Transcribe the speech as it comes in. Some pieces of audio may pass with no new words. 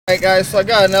Alright guys, so I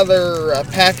got another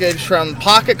package from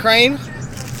Pocket Crane.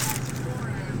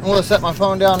 I'm going to set my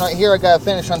phone down right here. I got to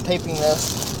finish untaping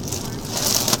this.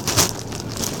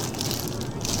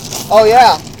 Oh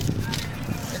yeah,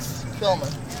 it's filming.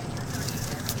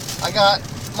 I got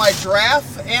my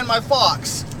giraffe and my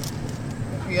fox.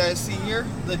 You guys see here,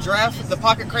 the giraffe, the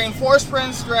Pocket Crane Forest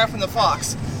Prince, giraffe, and the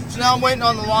fox. So now I'm waiting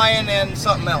on the lion and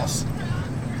something else.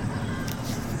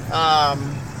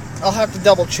 I'll have to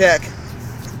double check.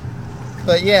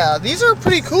 But yeah, these are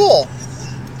pretty cool.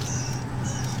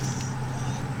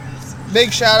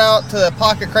 Big shout out to the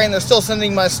Pocket Crane. They're still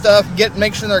sending my stuff.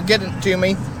 Make sure they're getting it to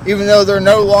me, even though they're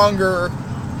no longer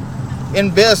in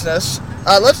business.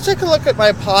 Let's take a look at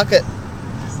my Pocket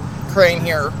Crane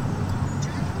here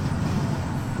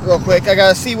real quick. I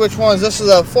gotta see which ones. This is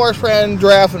a Forest Prince,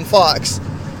 giraffe, and fox.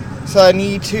 So I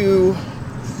need to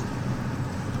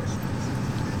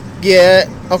get,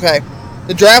 okay,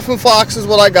 the giraffe and fox is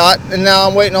what I got, and now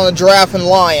I'm waiting on the giraffe and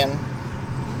lion.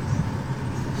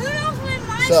 Who knows when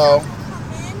my So stuff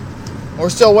will come in? we're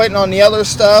still waiting on the other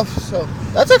stuff. So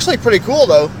that's actually pretty cool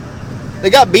though. They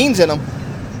got beans in them.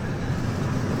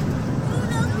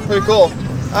 Pretty cool.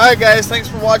 Alright guys, thanks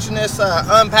for watching this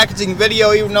unpackaging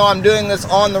video, even though I'm doing this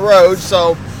on the road.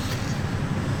 So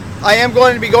I am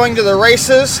going to be going to the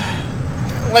races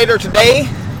later today.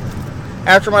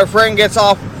 After my friend gets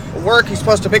off work, he's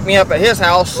supposed to pick me up at his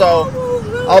house, so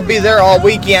I'll be there all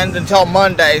weekend until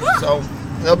Monday. So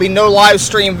there'll be no live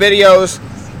stream videos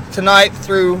tonight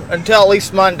through until at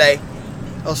least Monday.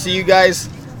 I'll see you guys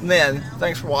then.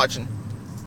 Thanks for watching.